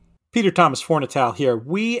Peter Thomas Fornatal here.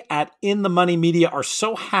 We at In the Money Media are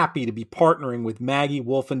so happy to be partnering with Maggie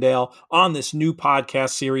Wolfendale on this new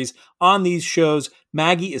podcast series. On these shows,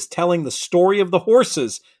 Maggie is telling the story of the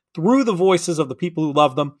horses through the voices of the people who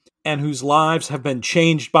love them and whose lives have been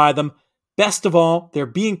changed by them. Best of all, they're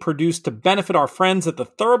being produced to benefit our friends at the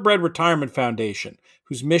Thoroughbred Retirement Foundation,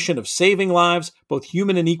 whose mission of saving lives, both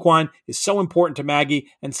human and equine, is so important to Maggie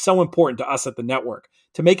and so important to us at the network.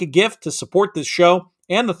 To make a gift to support this show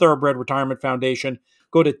and the Thoroughbred Retirement Foundation,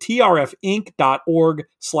 go to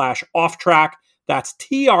trfinc.org/offtrack. That's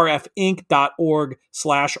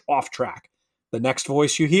trfinc.org/offtrack. The next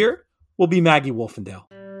voice you hear will be Maggie Wolfendale.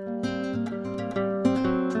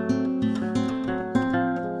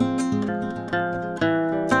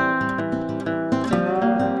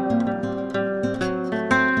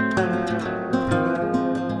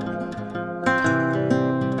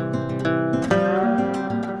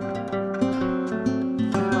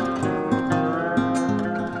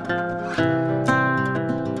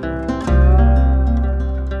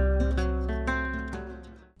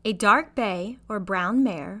 A dark bay or brown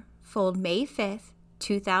mare foaled May 5th,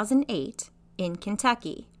 2008 in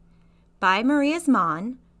Kentucky by Maria's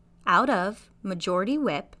Mon out of Majority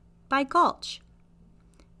Whip by Gulch.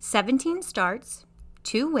 17 starts,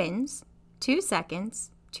 2 wins, 2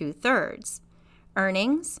 seconds, 2 thirds.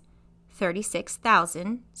 Earnings,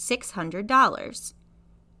 $36,600.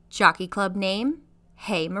 Jockey Club name,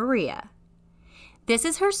 Hey Maria. This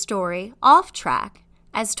is her story off track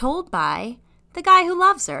as told by the guy who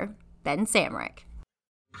loves her, Ben Samrick.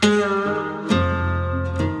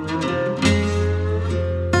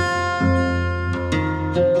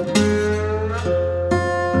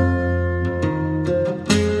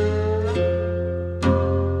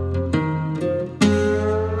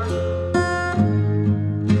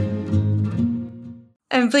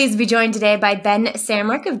 I'm pleased to be joined today by Ben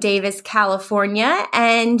Samrick of Davis, California.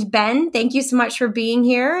 And Ben, thank you so much for being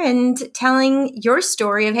here and telling your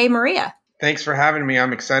story of Hey Maria. Thanks for having me.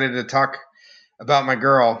 I'm excited to talk about my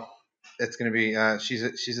girl. It's going to be, she's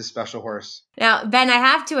a special horse. Now, Ben, I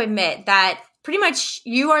have to admit that pretty much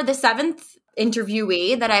you are the 7th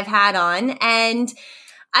interviewee that I've had on, and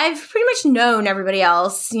I've pretty much known everybody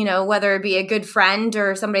else, you know, whether it be a good friend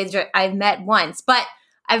or somebody that I've met once, but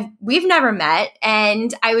we've never met,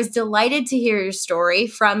 and I was delighted to hear your story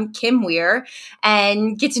from Kim Weir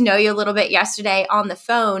and get to know you a little bit yesterday on the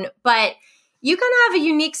phone, but you kind of have a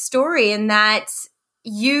unique story in that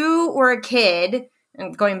you were a kid,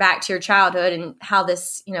 and going back to your childhood and how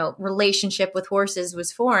this, you know, relationship with horses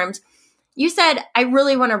was formed. You said, I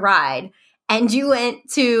really want to ride. And you went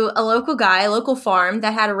to a local guy, a local farm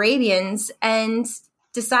that had Arabians and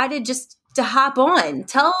decided just to hop on.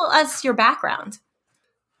 Tell us your background.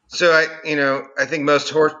 So I think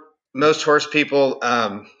most horse people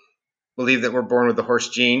believe that we're born with the horse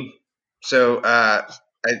gene. So I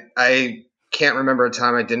can't remember a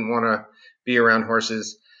time I didn't want to be around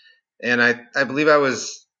horses. And I believe I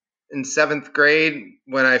was in 7th grade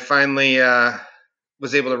when I finally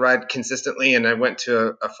was able to ride consistently. And I went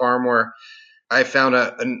to a farm where I found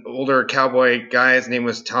an older cowboy guy. His name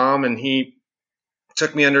was Tom, and he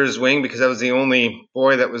took me under his wing because I was the only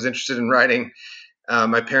boy that was interested in riding.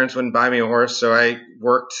 My parents wouldn't buy me a horse, so I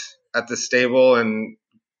worked at the stable and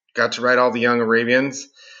got to ride all the young Arabians.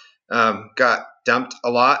 Got dumped a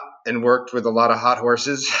lot and worked with a lot of hot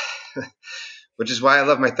horses, which is why I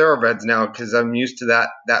love my thoroughbreds now, because I'm used to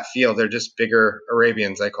that feel. They're just bigger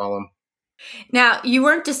Arabians, I call them. Now, you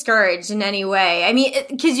weren't discouraged in any way. I mean,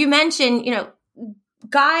 because you mentioned, you know,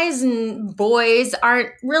 guys and boys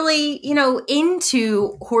aren't really, you know,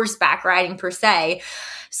 into horseback riding per se.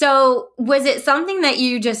 So was it something that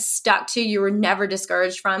you just stuck to? You were never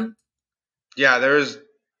discouraged from? Yeah, there was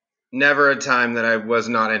never a time that I was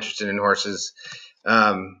not interested in horses.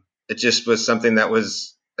 It just was something that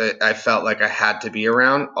I felt like I had to be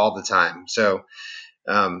around all the time. So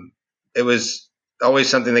it was always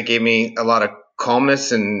something that gave me a lot of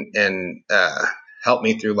calmness and helped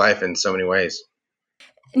me through life in so many ways.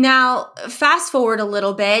 Now, fast forward a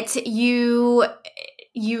little bit, you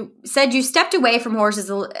said you stepped away from horses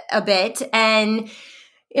a bit and,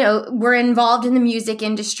 you know, were involved in the music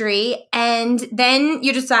industry. And then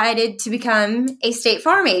you decided to become a State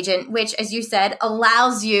Farm agent, which, as you said,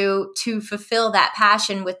 allows you to fulfill that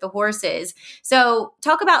passion with the horses. So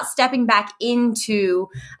talk about stepping back into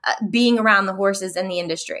being around the horses and the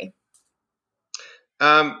industry.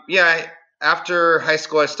 After high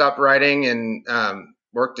school, I stopped riding and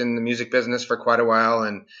worked in the music business for quite a while.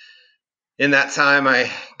 And in that time, I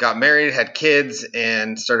got married, had kids,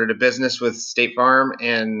 and started a business with State Farm.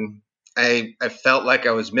 And I felt like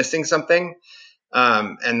I was missing something.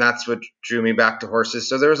 And that's what drew me back to horses.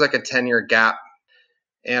 So there was like a 10-year gap,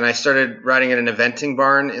 and I started riding at an eventing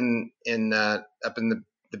barn in up in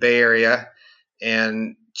the Bay Area,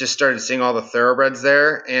 and just started seeing all the thoroughbreds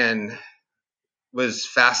there, and was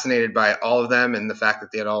fascinated by all of them and the fact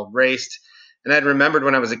that they had all raced. And I'd remembered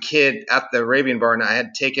when I was a kid at the Arabian barn, I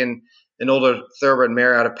had taken an older thoroughbred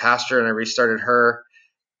mare out of pasture and I restarted her.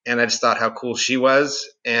 And I just thought how cool she was.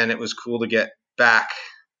 And it was cool to get back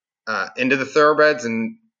into the thoroughbreds.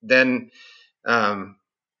 And then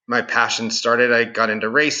my passion started. I got into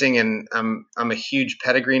racing, and I'm a huge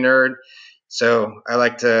pedigree nerd. So I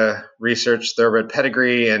like to research thoroughbred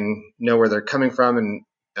pedigree and know where they're coming from and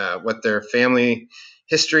what their family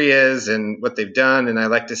history is and what they've done. And I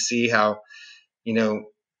like to see how,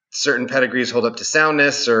 certain pedigrees hold up to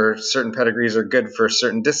soundness, or certain pedigrees are good for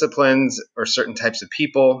certain disciplines or certain types of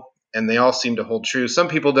people. And they all seem to hold true. Some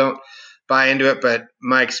people don't buy into it, but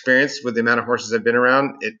my experience with the amount of horses I've been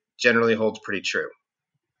around, it generally holds pretty true.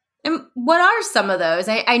 And what are some of those?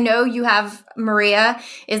 I know you have Maria,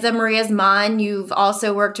 is a Maria's Mon. You've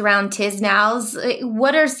also worked around Tisnaus.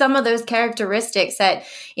 What are some of those characteristics that,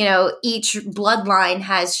 each bloodline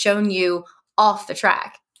has shown you off the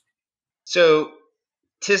track? So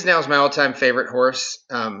Tisnau is my all-time favorite horse.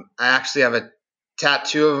 I actually have a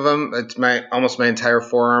tattoo of him. It's almost my entire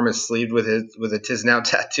forearm is sleeved with a Tisnau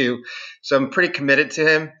tattoo. So I'm pretty committed to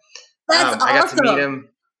him. That's awesome. I got to meet him.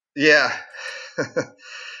 Yeah.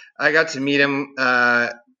 I got to meet him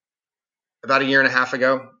about a year and a half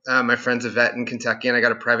ago. My friend's a vet in Kentucky, and I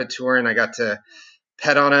got a private tour, and I got to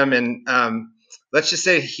pet on him. And let's just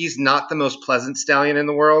say he's not the most pleasant stallion in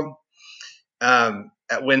the world.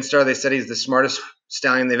 At WinStar, they said he's the smartest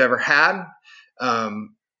stallion they've ever had.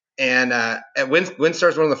 And at WinStar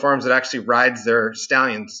is one of the farms that actually rides their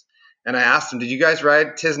stallions. And I asked them, "Did you guys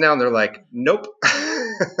ride Tisnau?" And they're like, "Nope."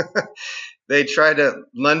 They tried to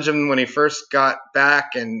lunge him when he first got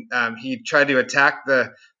back, and he tried to attack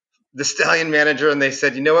the stallion manager, and they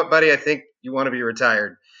said, "You know what, buddy? I think you want to be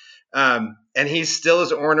retired." And he's still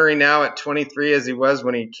as ornery now at 23 as he was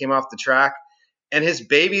when he came off the track. And his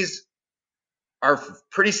babies are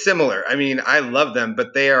pretty similar. I mean, I love them,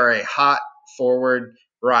 but they are a hot forward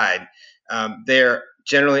ride. They're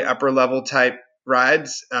generally upper level type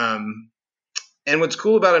rides. And what's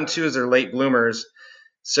cool about them too is they're late bloomers.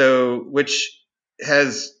 So, which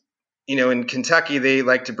has, in Kentucky, they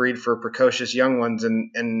like to breed for precocious young ones,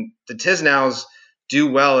 and the Tisnaus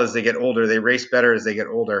do well as they get older. They race better as they get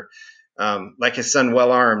older. Like his son,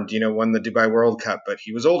 Well Armed, won the Dubai World Cup, but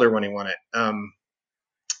he was older when he won it.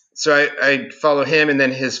 So I follow him, and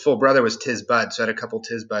then his full brother was Tiz Bud, so I had a couple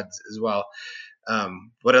Tiz Buds as well.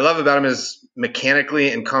 What I love about him is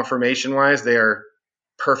mechanically and conformation wise, they are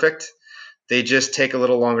perfect. They just take a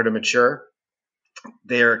little longer to mature.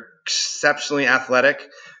 They are exceptionally athletic,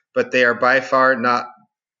 but they are by far not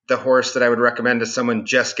the horse that I would recommend to someone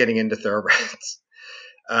just getting into thoroughbreds.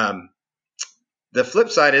 The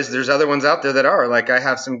flip side is there's other ones out there that are. Like I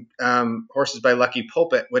have some horses by Lucky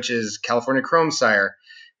Pulpit, which is California Chrome sire,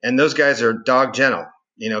 and those guys are dog gentle.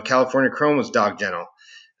 California Chrome was dog gentle.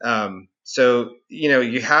 So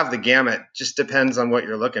you have the gamut. Just depends on what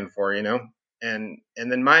you're looking for. And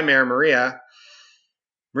then my mare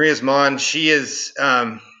Maria's Mon, she is,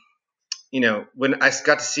 when I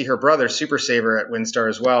got to see her brother, Super Saver, at WinStar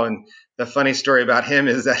as well. And the funny story about him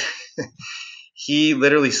is that he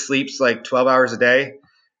literally sleeps like 12 hours a day,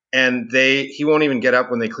 and he won't even get up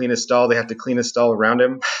when they clean his stall. They have to clean his stall around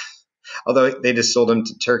him. Although they just sold him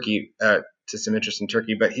to Turkey, to some interest in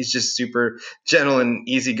Turkey, but he's just super gentle and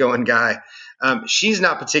easygoing guy. She's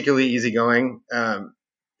not particularly easygoing.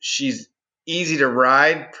 She's easy to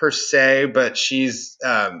ride per se, but she's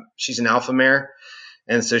an alpha mare,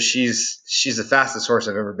 and so she's the fastest horse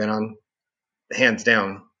I've ever been on, hands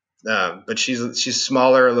down. But she's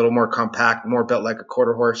smaller, a little more compact, more built like a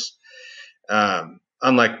quarter horse.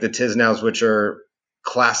 Unlike the Tisnaus, which are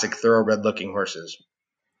classic thoroughbred looking horses.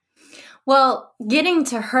 Well, getting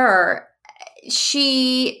to her,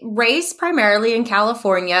 she raced primarily in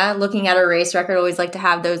California. Looking at her race record, always like to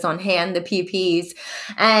have those on hand, the PPs.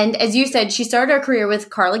 And as you said, she started her career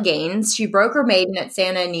with Carla Gaines. She broke her maiden at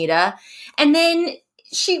Santa Anita. And then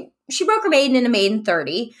she broke her maiden in a maiden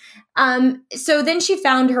 30. So then she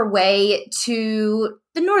found her way to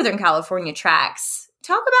the Northern California tracks.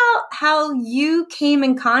 Talk about how you came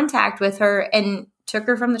in contact with her and took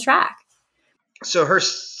her from the track. So her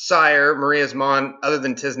sire, Maria's Mon, other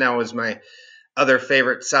than Tisnau, was my other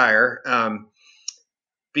favorite sire,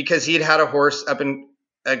 because he'd had a horse up in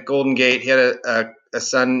at Golden Gate. He had a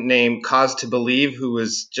son named Cause to Believe, who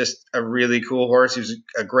was just a really cool horse. He was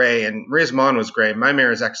a gray, and Maria's Mon was gray. My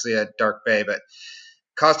mare is actually a dark bay, but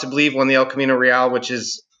Cause to Believe won the El Camino Real, which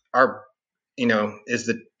is our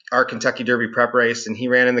Kentucky Derby prep race, and he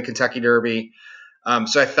ran in the Kentucky Derby.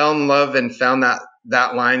 So I fell in love and found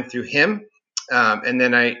that line through him. And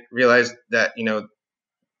then I realized that,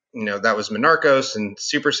 that was Monarchos and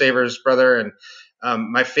Super Saver's brother. And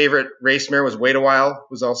my favorite race mare was Wait a While,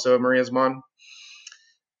 was also a Maria's Mon.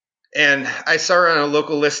 And I saw her on a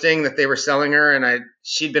local listing that they were selling her, and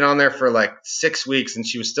she'd been on there for like 6 weeks and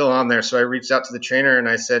she was still on there. So I reached out to the trainer and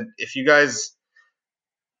I said, if you guys,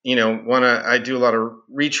 I do a lot of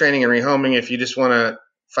retraining and rehoming. If you just want to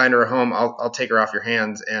find her a home, I'll take her off your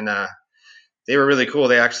hands. And they were really cool.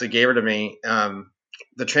 They actually gave her to me.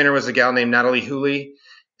 The trainer was a gal named Natalie Hooley,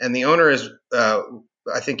 and the owner is,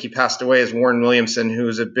 I think he passed away, is Warren Williamson, who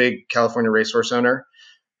was a big California racehorse owner.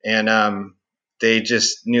 And they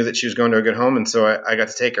just knew that she was going to a good home, and so I got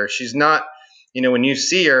to take her. She's not, when you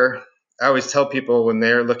see her, I always tell people when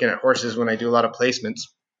they're looking at horses, when I do a lot of placements,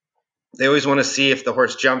 they always want to see if the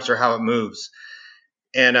horse jumps or how it moves.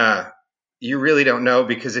 And you really don't know,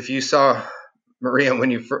 because if you saw Maria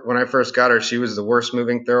when I first got her, she was the worst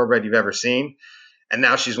moving thoroughbred you've ever seen, and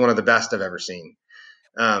now she's one of the best I've ever seen.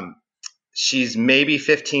 She's maybe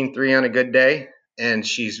 15.3 on a good day, and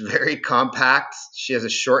she's very compact. She has a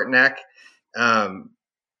short neck,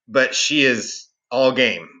 but she is all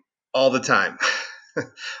game all the time,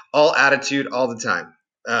 all attitude all the time.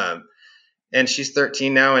 And she's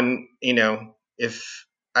 13 now, and if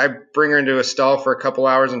I bring her into a stall for a couple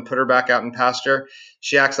hours and put her back out in pasture,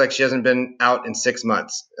 she acts like she hasn't been out in 6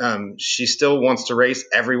 months. She still wants to race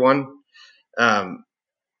everyone.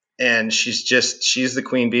 And she's the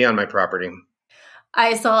queen bee on my property.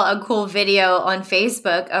 I saw a cool video on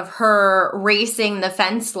Facebook of her racing the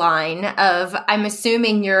fence line of, I'm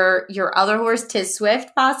assuming your other horse, Tiz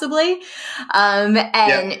Swift, possibly.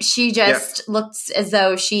 And she just looks as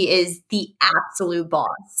though she is the absolute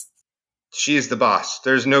boss. She's the boss.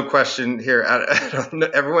 There's no question here.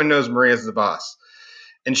 Everyone knows Maria's the boss,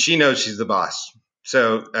 and she knows she's the boss.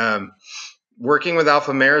 So working with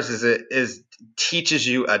alpha mares teaches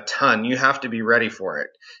you a ton. You have to be ready for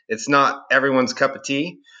it. It's not everyone's cup of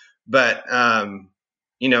tea, but I've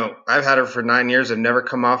had her for 9 years. I've never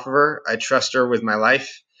come off of her. I trust her with my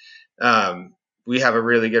life. We have a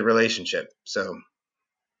really good relationship. So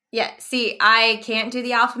yeah, see, I can't do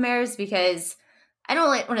the alpha mares because I don't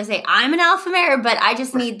want to say I'm an alpha mare, but I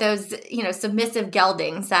just need those, submissive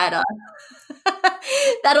geldings that'll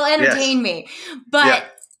entertain me. But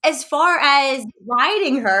as far as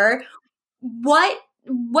riding her,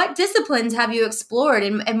 what disciplines have you explored,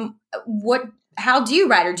 and how do you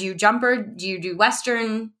ride her? Do you jump her? Do you do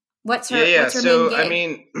Western? What's her main gig? I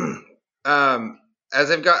mean,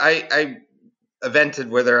 as I evented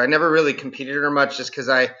with her. I never really competed her much, just because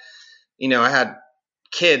I had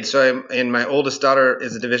kids. So and my oldest daughter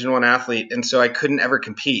is a Division I athlete, and so I couldn't ever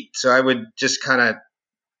compete. So I would just kind of,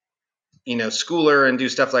 school her and do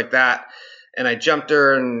stuff like that. And I jumped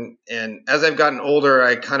her, and as I've gotten older,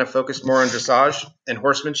 I kind of focused more on dressage and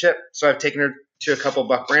horsemanship. So I've taken her to a couple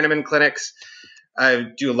Buck Brannaman clinics. I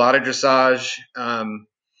do a lot of dressage.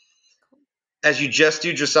 As you just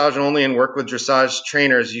do dressage only and work with dressage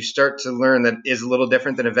trainers, you start to learn that is a little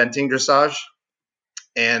different than eventing dressage.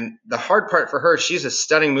 And the hard part for her, she's a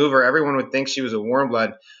stunning mover. Everyone would think she was a warm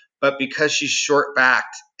blood, but because she's short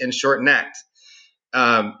backed and short necked,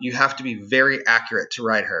 you have to be very accurate to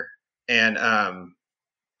ride her. And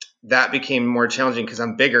that became more challenging because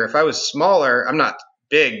I'm bigger. If I was smaller, I'm not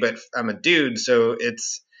big, but I'm a dude. So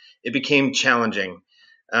it became challenging.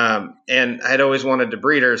 And I'd always wanted to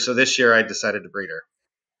breed her. So this year I decided to breed her.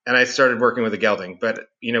 And I started working with a gelding. But,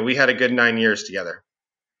 we had a good 9 years together.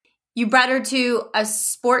 You bred her to a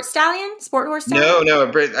sport horse stallion?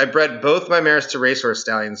 No. I bred both my mares to racehorse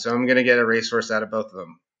stallions. So I'm going to get a racehorse out of both of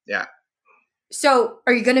them. Yeah. So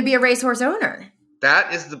are you going to be a racehorse owner?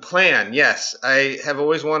 That is the plan. Yes. I have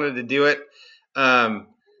always wanted to do it. I'm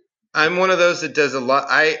one of those that does a lot.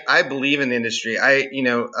 I believe in the industry.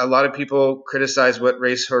 A lot of people criticize what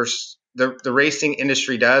the racing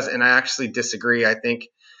industry does, and I actually disagree. I think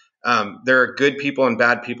there are good people and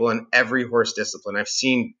bad people in every horse discipline. I've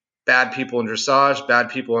seen bad people in dressage,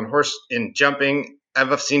 bad people in jumping.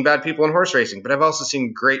 I've seen bad people in horse racing, but I've also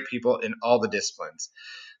seen great people in all the disciplines.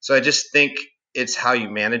 So I just think it's how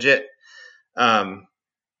you manage it.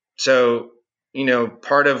 So,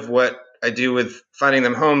 part of what I do with finding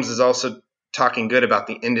them homes is also talking good about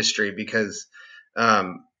the industry, because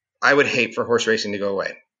I would hate for horse racing to go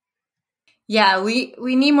away. Yeah, we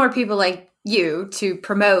need more people like you to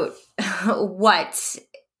promote what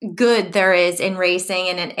good there is in racing,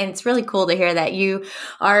 and it's really cool to hear that you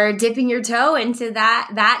are dipping your toe into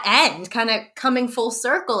that end, kind of coming full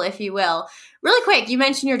circle, if you will. Really quick, you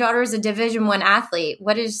mentioned your daughter is a Division I athlete.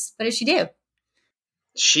 What does she do?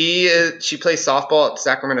 She plays softball at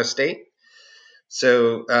Sacramento State.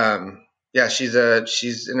 So yeah, she's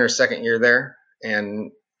in her second year there,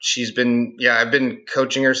 and I've been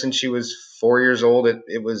coaching her since she was 4 years old.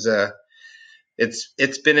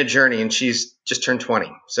 It's been a journey, and she's just turned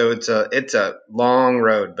 20. So it's a long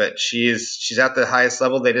road, but she's at the highest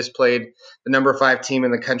level. They just played the number 5 team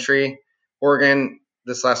in the country, Oregon,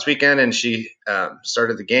 this last weekend, and she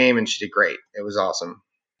started the game, and she did great. It was awesome.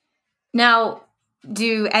 Now,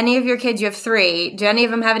 do any of your kids, you have 3, do any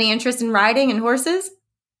of them have any interest in riding and horses?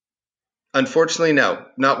 Unfortunately, no,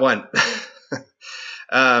 not one.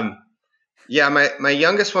 Yeah, my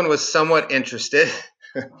youngest one was somewhat interested,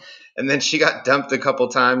 and then she got dumped a couple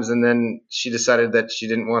times, and then she decided that she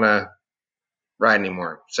didn't want to ride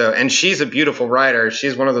anymore. So, and she's a beautiful rider.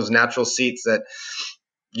 She's one of those natural seats that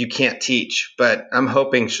you can't teach, but I'm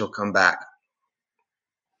hoping she'll come back.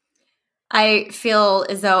 I feel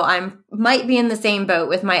as though I might be in the same boat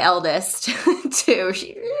with my eldest too.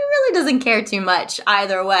 She really doesn't care too much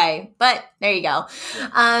either way, but there you go.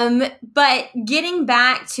 But getting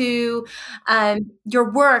back to your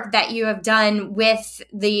work that you have done with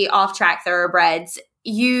the off-track thoroughbreds,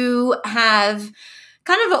 you have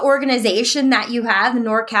kind of an organization that you have, the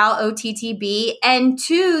NorCal OTTB. And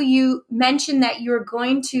 2, you mentioned that you're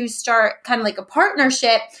going to start kind of like a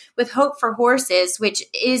partnership with Hope for Horses, which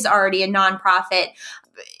is already a nonprofit.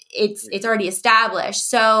 It's already established.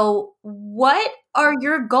 So what are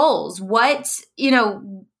your goals? What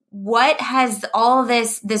has all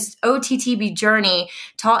this OTTB journey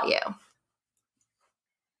taught you?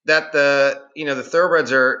 That the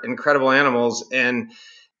thoroughbreds are incredible animals, and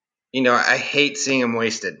I hate seeing them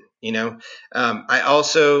wasted. I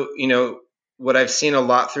also, what I've seen a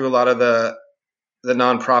lot through a lot of the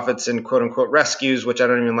nonprofits and quote unquote rescues, which I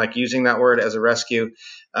don't even like using that word as a rescue.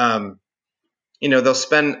 They'll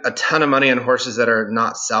spend a ton of money on horses that are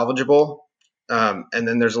not salvageable. And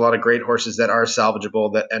then there's a lot of great horses that are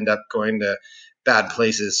salvageable that end up going to bad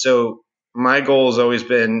places. So my goal has always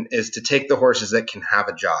been is to take the horses that can have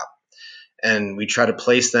a job, and we try to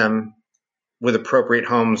place them with appropriate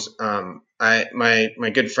homes.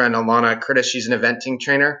 My good friend Alana Curtis, she's an eventing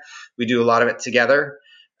trainer. We do a lot of it together,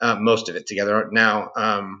 most of it together now.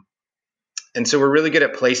 And so we're really good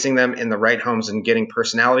at placing them in the right homes and getting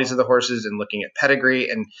personalities of the horses and looking at pedigree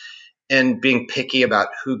and being picky about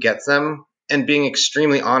who gets them and being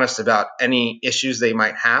extremely honest about any issues they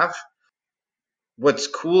might have. What's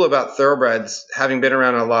cool about thoroughbreds, having been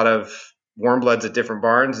around a lot of warm bloods at different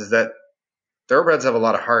barns, is that thoroughbreds have a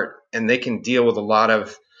lot of heart, and they can deal with a lot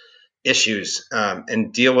of issues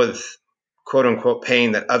and deal with quote unquote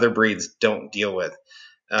pain that other breeds don't deal with.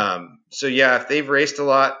 So yeah, if they've raced a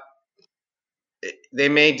lot, they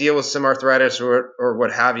may deal with some arthritis or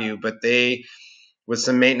what have you, but with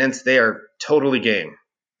some maintenance, they are totally game.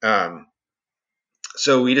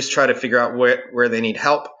 So we just try to figure out where they need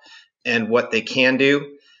help and what they can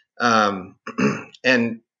do.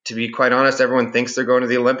 And to be quite honest, everyone thinks they're going to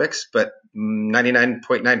the Olympics, but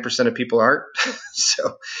 99.9% of people aren't.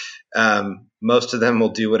 So most of them will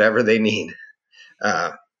do whatever they need.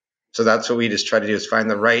 So that's what we just try to do, is find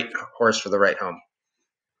the right horse for the right home.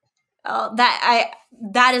 Oh,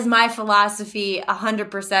 that is my philosophy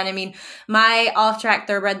 100%. I mean, my off-track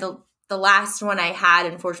thoroughbred, the last one I had,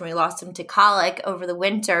 unfortunately lost him to colic over the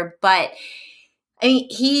winter, but I mean,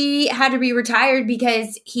 he had to be retired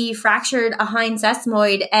because he fractured a hind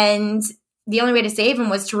sesamoid, and the only way to save him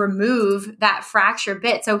was to remove that fracture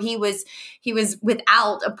bit. So he was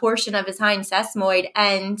without a portion of his hind sesamoid,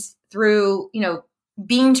 and through,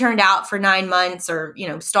 being turned out for 9 months or,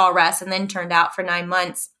 stall rest and then turned out for 9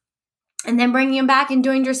 months and then bringing him back and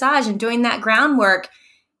doing dressage and doing that groundwork,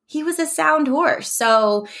 he was a sound horse.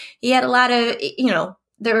 So he had a lot of,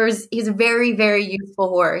 he's a very, very useful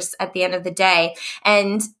horse at the end of the day.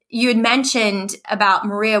 And you had mentioned about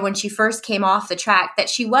Maria when she first came off the track that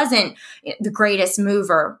she wasn't the greatest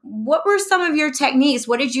mover. What were some of your techniques?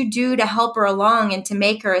 What did you do to help her along and to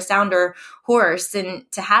make her a sounder horse and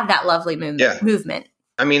to have that lovely movement?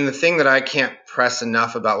 I mean, the thing that I can't press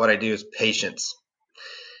enough about what I do is patience.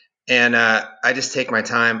 And I just take my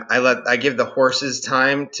time. I give the horses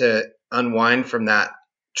time to unwind from that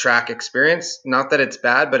track experience. Not that it's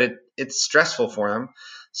bad, but it's stressful for them.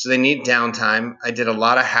 So they need downtime. I did a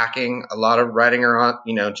lot of hacking, a lot of riding her on,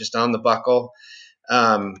 just on the buckle.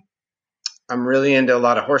 I'm really into a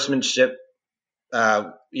lot of horsemanship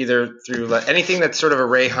either through anything that's sort of a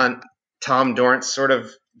Ray Hunt, Tom Dorrance sort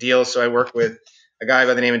of deal. So I work with a guy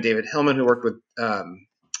by the name of David Hillman who worked with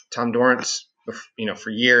Tom Dorrance, for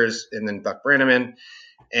years, and then Buck Brannaman.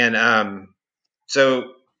 And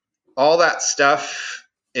so all that stuff,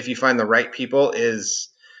 if you find the right people, is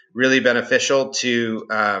really beneficial to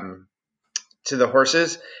the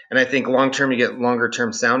horses. And I think long term, you get longer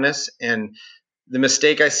term soundness. And the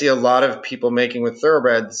mistake I see a lot of people making with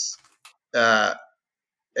thoroughbreds, I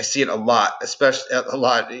see it a lot, especially a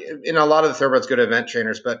lot. In a lot of the thoroughbreds go to event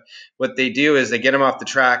trainers, but what they do is they get them off the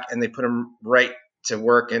track and they put them right to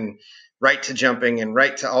work and right to jumping and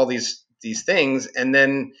right to all these things, and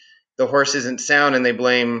then the horse isn't sound and they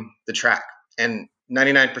blame the track. And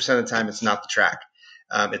 99% of the time, it's not the track;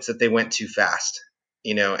 it's that they went too fast,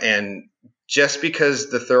 And just because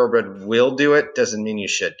the thoroughbred will do it doesn't mean you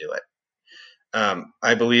should do it.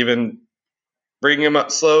 I believe in bringing them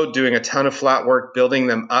up slow, doing a ton of flat work, building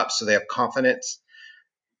them up so they have confidence.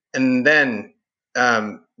 And then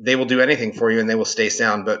they will do anything for you and they will stay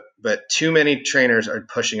sound. But too many trainers are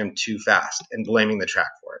pushing them too fast and blaming the track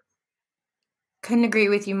for it. Couldn't agree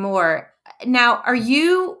with you more. Now, are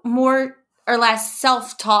you more or less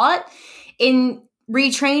self-taught in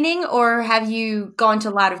retraining, or have you gone to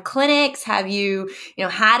a lot of clinics? Have you,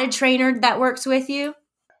 had a trainer that works with you?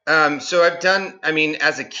 So I've done,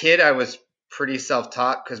 as a kid, I was pretty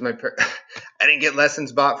self-taught because I didn't get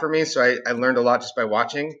lessons bought for me. So I learned a lot just by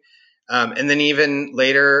watching. And then even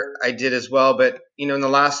later I did as well. But, in the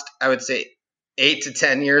last, I would say 8 to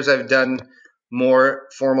 10 years, I've done more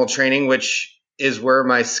formal training, which is where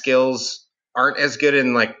my skills aren't as good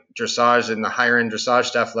in like dressage and the higher end dressage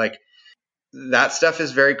stuff. Like that stuff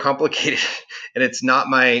is very complicated and it's not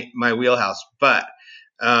my wheelhouse, but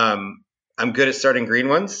I'm good at starting green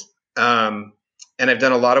ones. And I've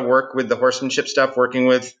done a lot of work with the horsemanship stuff,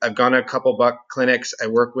 I've gone to a couple buck clinics. I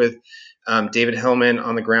work with David Hillman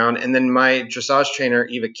on the ground. And then my dressage trainer,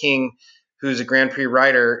 Eva King, who's a Grand Prix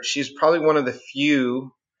rider, she's probably one of the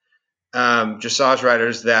few dressage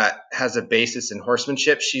riders that has a basis in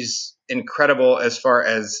horsemanship. She's incredible as far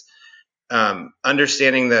as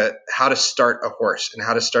understanding how to start a horse and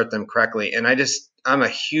how to start them correctly. And I'm a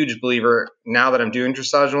huge believer now that I'm doing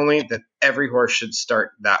dressage only that every horse should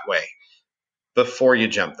start that way before you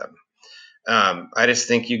jump them. I just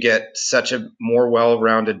think you get such a more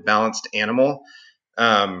well-rounded, balanced animal.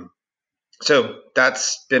 So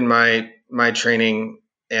that's been my training.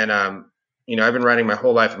 And, I've been riding my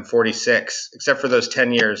whole life. I'm 46, except for those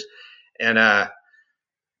 10 years. And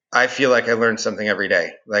I feel like I learn something every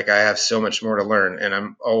day. Like I have so much more to learn. And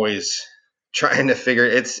I'm always trying to figure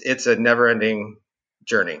it's a never-ending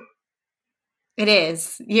journey. It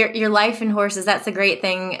is. Your life in horses, that's the great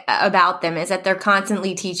thing about them, is that they're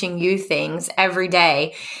constantly teaching you things every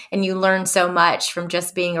day, and you learn so much from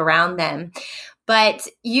just being around them. But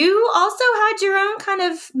you also had your own kind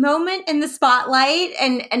of moment in the spotlight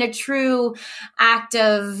and a true act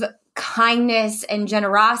of kindness and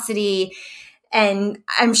generosity. And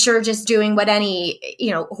I'm sure just doing what any,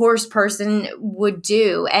 horse person would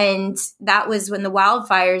do. And that was when the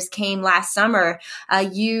wildfires came last summer.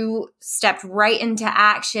 You stepped right into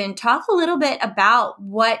action. Talk a little bit about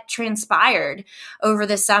what transpired over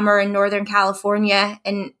the summer in Northern California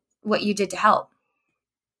and what you did to help.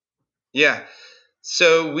 Yeah.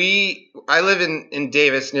 So I live in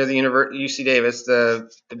Davis, near the UC Davis, the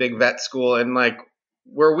big vet school. And like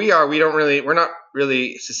where we are, we're not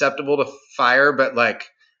really susceptible to fire, but like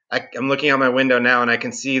I'm looking out my window now and I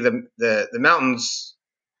can see the mountains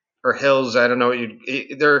or hills. I don't know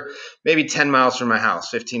they're maybe 10 miles from my house,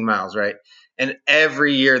 15 miles. Right. And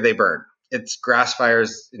every year they burn. It's grass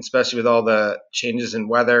fires, especially with all the changes in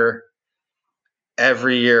weather.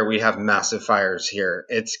 Every year we have massive fires here.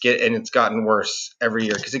 It's gotten worse every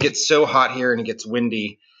year because it gets so hot here and it gets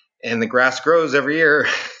windy and the grass grows every year.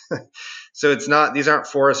 So these aren't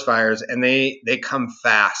forest fires and they come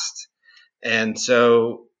fast. And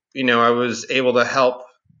so, I was able to help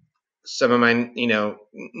some of my,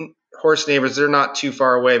 horse neighbors. They're not too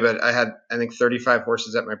far away, but I had, I think 35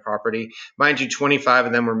 horses at my property. Mind you, 25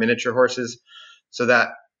 of them were miniature horses. So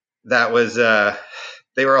that was,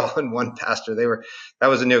 they were all in one pasture. That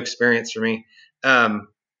was a new experience for me.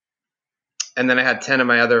 And then I had 10 of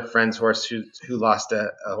my other friends' horse who lost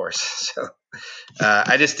a horse. So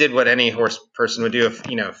I just did what any horse person would do. If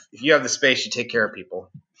you have the space, you take care of people.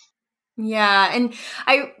 Yeah. And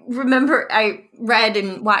I remember I read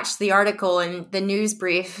and watched the article in the news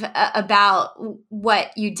brief about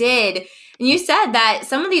what you did. And you said that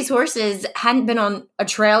some of these horses hadn't been on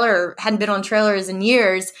trailers in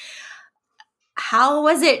years. How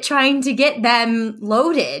was it trying to get them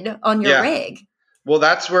loaded on your rig? Well,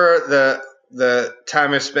 that's where the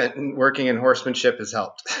time I've spent working in horsemanship has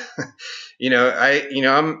helped.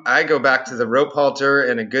 I go back to the rope halter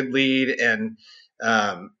and a good lead, and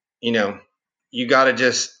um, you know, you got to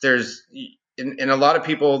just and a lot of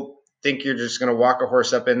people think you're just going to walk a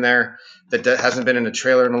horse up in there that hasn't been in a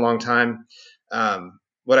trailer in a long time.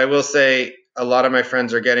 What I will say, a lot of my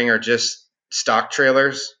friends are getting are just stock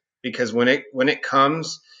trailers, because when it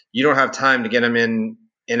comes, you don't have time to get them in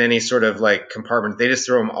any sort of like compartment. They just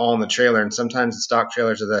throw them all in the trailer, and sometimes the stock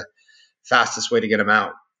trailers are the fastest way to get them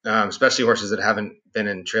out, especially horses that haven't been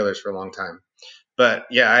in trailers for a long time. But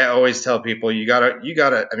yeah, I always tell people you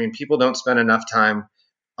gotta. I mean, people don't spend enough time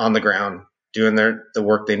on the ground doing the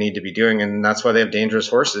work they need to be doing, and that's why they have dangerous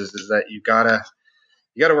horses. Is that you gotta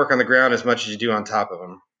work on the ground as much as you do on top of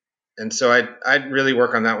them. And so I'd really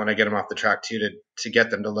work on that when I get them off the track too, to get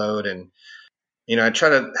them to load, and I try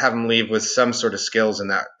to have them leave with some sort of skills in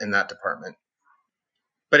that department.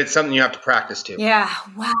 But it's something you have to practice too. Yeah.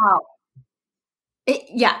 Wow.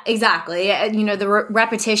 Yeah, exactly. The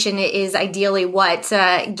repetition is ideally what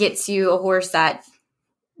gets you a horse that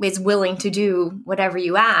is willing to do whatever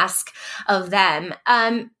you ask of them.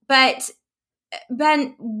 But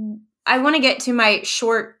Ben, I want to get to my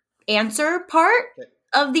short answer part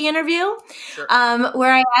of the interview, Sure.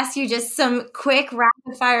 Where I ask you just some quick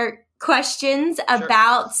rapid fire questions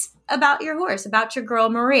about your horse, about your girl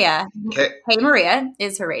Maria. Okay. Hey Maria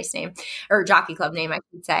is her race name, or jockey club name, I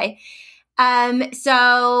should say.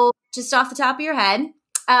 So just off the top of your head,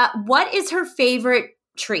 what is her favorite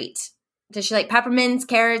treat? Does she like peppermints,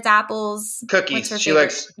 carrots, apples? Cookies. She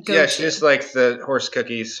just likes the horse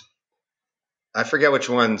cookies. I forget which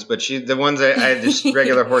ones, but the ones I had just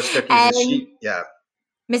regular horse cookies.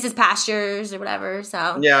 Mrs. Pastures or whatever.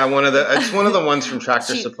 So yeah, it's one of the ones from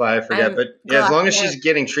Tractor Supply. I forget, but yeah, as long as she's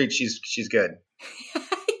getting treats, she's good.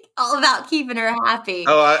 All about keeping her happy.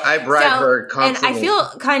 Oh, I bribe her constantly. And I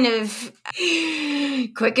feel kind of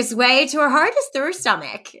quickest way to her heart is through her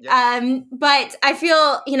stomach. Yeah. But I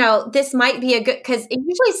feel, this might be a good, because it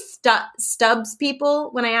usually stubs people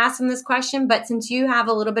when I ask them this question. But since you have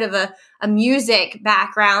a little bit of a music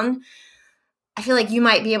background, I feel like you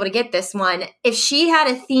might be able to get this one. If she had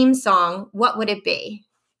a theme song, what would it be?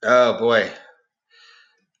 Oh, boy.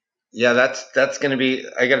 Yeah, that's going to be,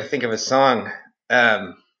 I got to think of a song.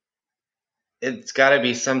 It's got to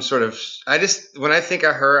be some sort of. When I think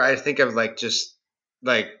of her, I think of well,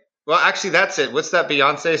 actually, that's it. What's that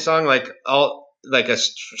Beyonce song?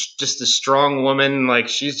 Just a strong woman. Like,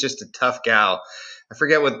 she's just a tough gal. I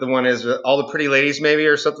forget what the one is. All the Pretty Ladies, maybe,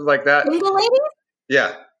 or something like that. Single Ladies?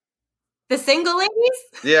 Yeah. The Single Ladies?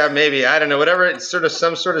 Yeah, maybe. I don't know. Whatever. It's sort of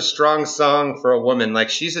some sort of strong song for a woman. Like,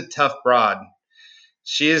 she's a tough broad.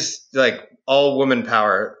 She is like all woman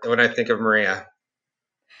power when I think of Maria.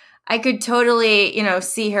 I could totally,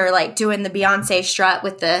 see her like doing the Beyonce strut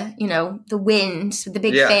with the, the wind, with the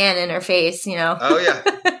big fan in her face, Oh, yeah.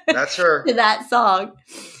 That's her. To that song.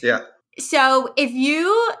 Yeah. So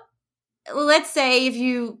let's say if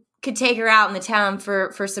you could take her out in the town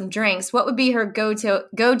for some drinks, what would be her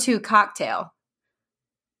go-to cocktail?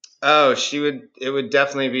 Oh, it would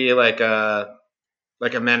definitely be like a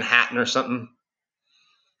Manhattan or something.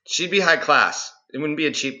 She'd be high class. It wouldn't be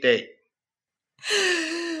a cheap date.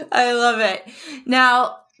 I love it.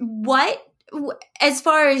 Now, as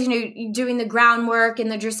far as, doing the groundwork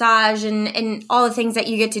and the dressage and all the things that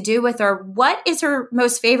you get to do with her, what is her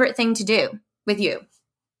most favorite thing to do with you?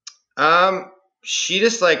 She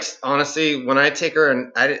just likes, honestly, when I take her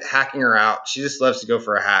and hacking her out, she just loves to go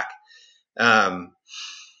for a hack.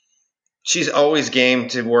 She's always game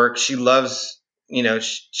to work. She loves,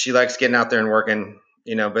 she likes getting out there and working,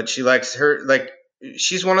 but she likes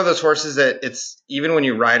she's one of those horses that it's, even when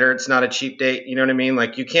you ride her, it's not a cheap date. You know what I mean?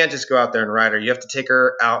 Like, you can't just go out there and ride her. You have to take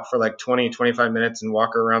her out for like 20, 25 minutes and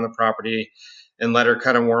walk her around the property and let her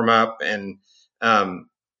kind of warm up. And,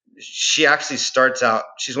 she actually starts out,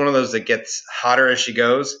 she's one of those that gets hotter as she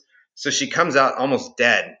goes. So she comes out almost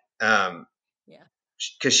dead.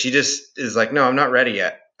 Cause she just is like, no, I'm not ready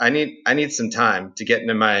yet. I need some time to get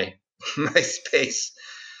into my space.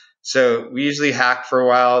 So we usually hack for a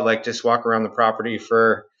while, like just walk around the property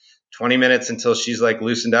for 20 minutes until she's like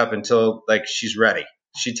loosened up, until like she's ready.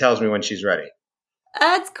 She tells me when she's ready.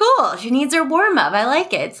 That's cool. She needs her warm up. I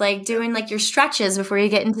like it. It's like doing like your stretches before you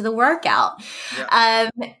get into the workout. Yeah.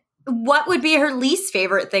 What would be her least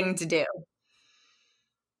favorite thing to do?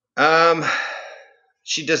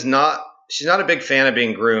 She's not a big fan of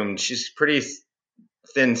being groomed. She's pretty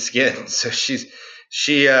thin skinned. So she's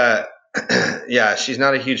not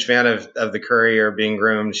a huge fan of the curry or being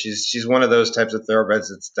groomed. She's one of those types of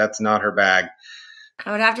thoroughbreds that's not her bag.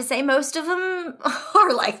 I would have to say most of them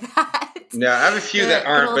are like that. Yeah, I have a few that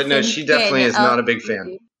aren't, but no, she definitely is not a big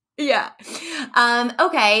fan. Yeah.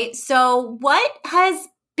 Okay. So what has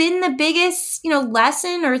been the biggest,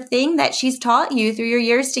 lesson or thing that she's taught you through your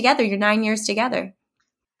years together, your 9 years together?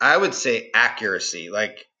 I would say accuracy.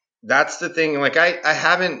 Like that's the thing. Like I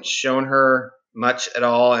haven't shown her much at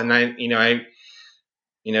all. And I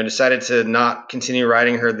decided to not continue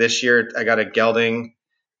riding her this year. I got a gelding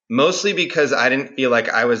mostly because I didn't feel like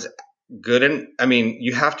I was good.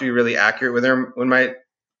 You have to be really accurate with her. When my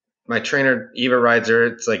trainer Eva rides her,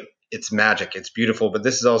 it's like, it's magic. It's beautiful. But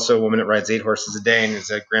this is also a woman that rides 8 horses a day and is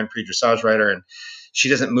a Grand Prix dressage rider. And she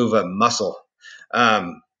doesn't move a muscle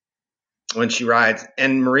when she rides.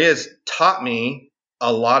 And Maria's taught me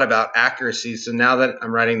a lot about accuracy. So now that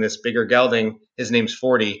I'm riding this bigger gelding, his name's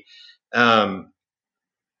 40.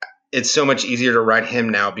 It's so much easier to ride him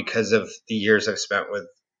now because of the years I've spent with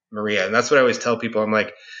Maria. And that's what I always tell people. I'm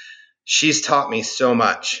like, she's taught me so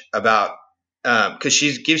much about, because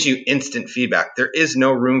she gives you instant feedback. There is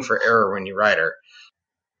no room for error when you ride her.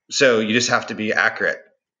 So you just have to be accurate,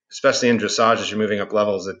 especially in dressage as you're moving up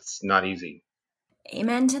levels. It's not easy.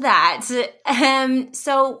 Amen to that.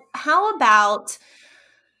 So how about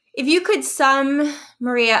if you could sum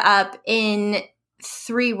Maria up in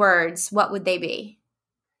 3 words, what would they be?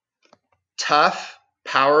 Tough,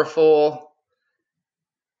 powerful,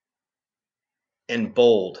 and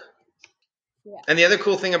bold. Yeah. And the other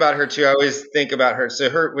cool thing about her too, I always think about her. So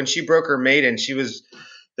when she broke her maiden, she was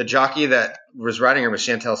the jockey that was riding her was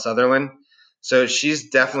Chantel Sutherland. So she's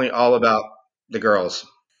definitely all about the girls.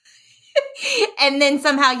 And then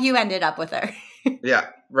somehow you ended up with her. Yeah,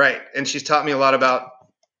 right. And she's taught me a lot about,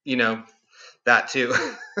 that too.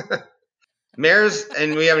 Mares,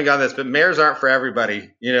 and we haven't got this, but mares aren't for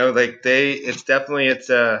everybody.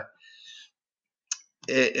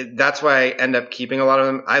 That's why I end up keeping a lot of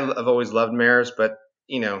them. I've always loved mares, but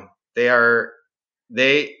they are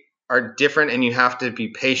different, and you have to be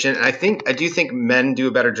patient. And I do think men do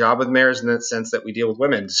a better job with mares in the sense that we deal with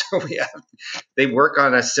women. So they work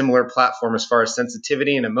on a similar platform as far as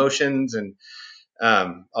sensitivity and emotions and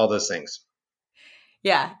all those things.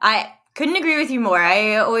 Yeah, I couldn't agree with you more.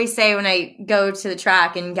 I always say when I go to the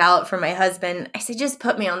track and gallop for my husband, I say, just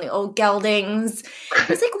put me on the old geldings.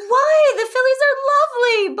 He's like, why? The fillies are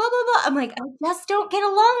lovely, blah, blah, blah. I'm like, I just don't get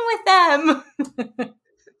along with them.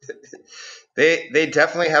 They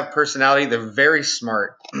definitely have personality. They're very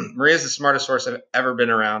smart. Maria's the smartest horse I've ever been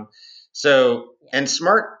around. So, and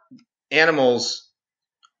smart animals,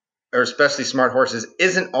 or especially smart horses,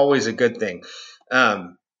 isn't always a good thing.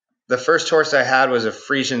 The first horse I had was a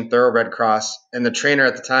Frisian thoroughbred cross, and the trainer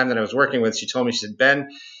at the time that I was working with, she told me, she said, Ben,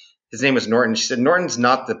 his name was Norton. She said, Norton's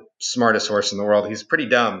not the smartest horse in the world. He's pretty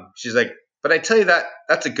dumb. She's like, but I tell you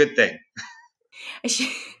that's a good thing.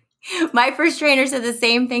 My first trainer said the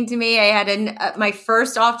same thing to me. I had my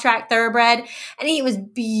first off-track thoroughbred, and he was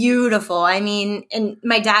beautiful. I mean, and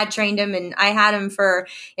my dad trained him, and I had him for,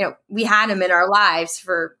 we had him in our lives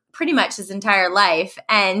for pretty much his entire life.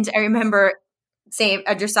 And I remember saying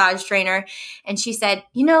a dressage trainer, and she said,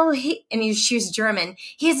 she was German.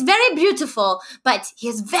 He is very beautiful, but he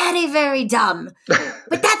is very, very dumb.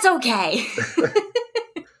 But that's okay.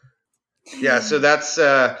 Yeah, so that's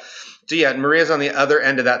Maria's on the other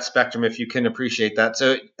end of that spectrum, if you can appreciate that.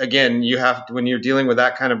 So again, you have to, when you're dealing with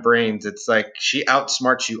that kind of brains, it's like she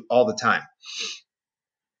outsmarts you all the time,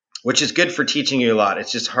 which is good for teaching you a lot.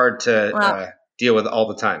 It's just hard to deal with all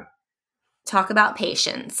the time. Talk about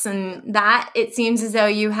patience, and that it seems as though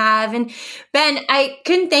you have. And Ben, I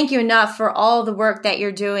couldn't thank you enough for all the work that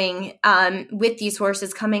you're doing with these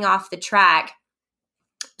horses coming off the track.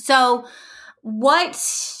 So what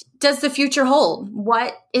does the future hold?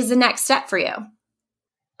 What is the next step for you?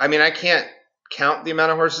 I mean, I can't count the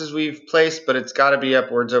amount of horses we've placed, but it's got to be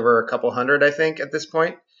upwards over a couple hundred, I think, at this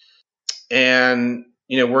point. And,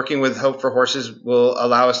 working with Hope for Horses will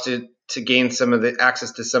allow us to gain some of the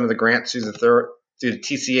access to some of the grants through the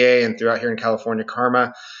TCA and throughout here in California,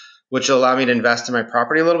 Karma, which will allow me to invest in my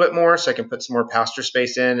property a little bit more so I can put some more pasture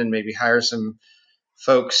space in and maybe hire some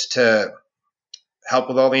folks to help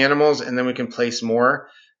with all the animals, and then we can place more.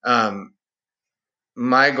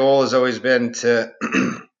 My goal has always been to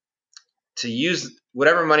use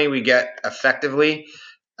whatever money we get effectively.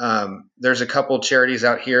 There's a couple charities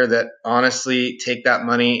out here that honestly take that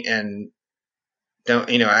money and don't,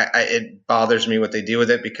 it bothers me what they do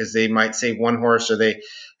with it, because they might save one horse, or they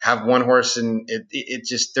have one horse and it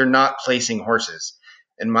just, they're not placing horses.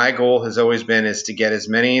 And my goal has always been is to get as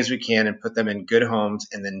many as we can and put them in good homes,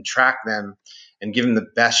 and then track them and give them the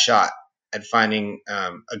best shot at finding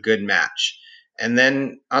a good match. And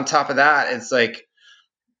then on top of that, it's like,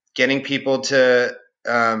 getting people to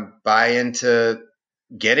buy into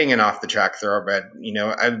getting an off the track thoroughbred.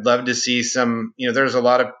 I'd love to see some, there's a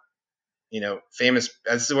lot of, famous,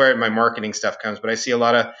 this is where my marketing stuff comes, but I see a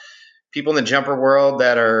lot of people in the jumper world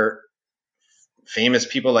that are famous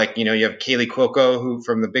people. Like, you have Kaylee Cuoco, who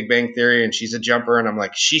from the Big Bang Theory, and she's a jumper. And I'm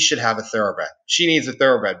like, she should have a thoroughbred. She needs a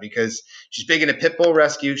thoroughbred because she's big into pit bull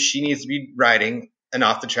rescue. She needs to be riding an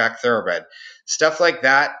off the track thoroughbred. Stuff like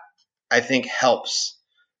that, I think helps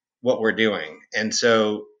what we're doing. And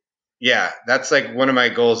so, yeah, that's like one of my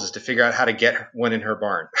goals is to figure out how to get one in her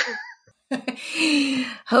barn.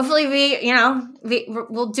 Hopefully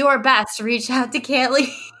we'll do our best to reach out to Kaylee.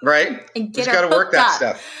 Right. And get Just got to work that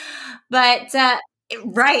stuff. But,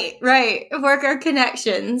 right. Work our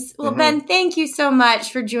connections. Well, Ben, thank you so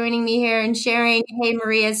much for joining me here and sharing Hey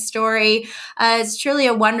Maria's story. It's truly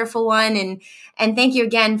a wonderful one. And thank you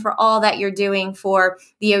again for all that you're doing for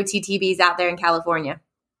the OTTBs out there in California.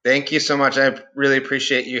 Thank you so much. I really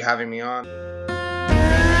appreciate you having me on.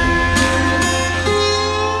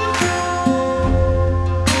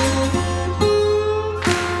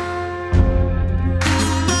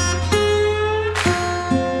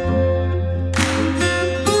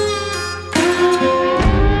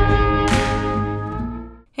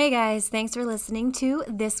 Hey guys, thanks for listening to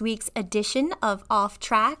this week's edition of Off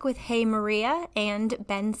Track with Hey Maria and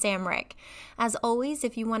Ben Samrick. As always,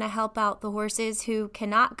 if you want to help out the horses who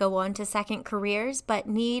cannot go on to second careers but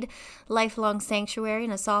need lifelong sanctuary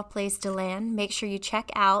and a soft place to land, make sure you check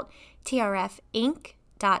out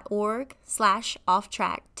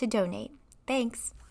trfinc.org/offtrack to donate. Thanks.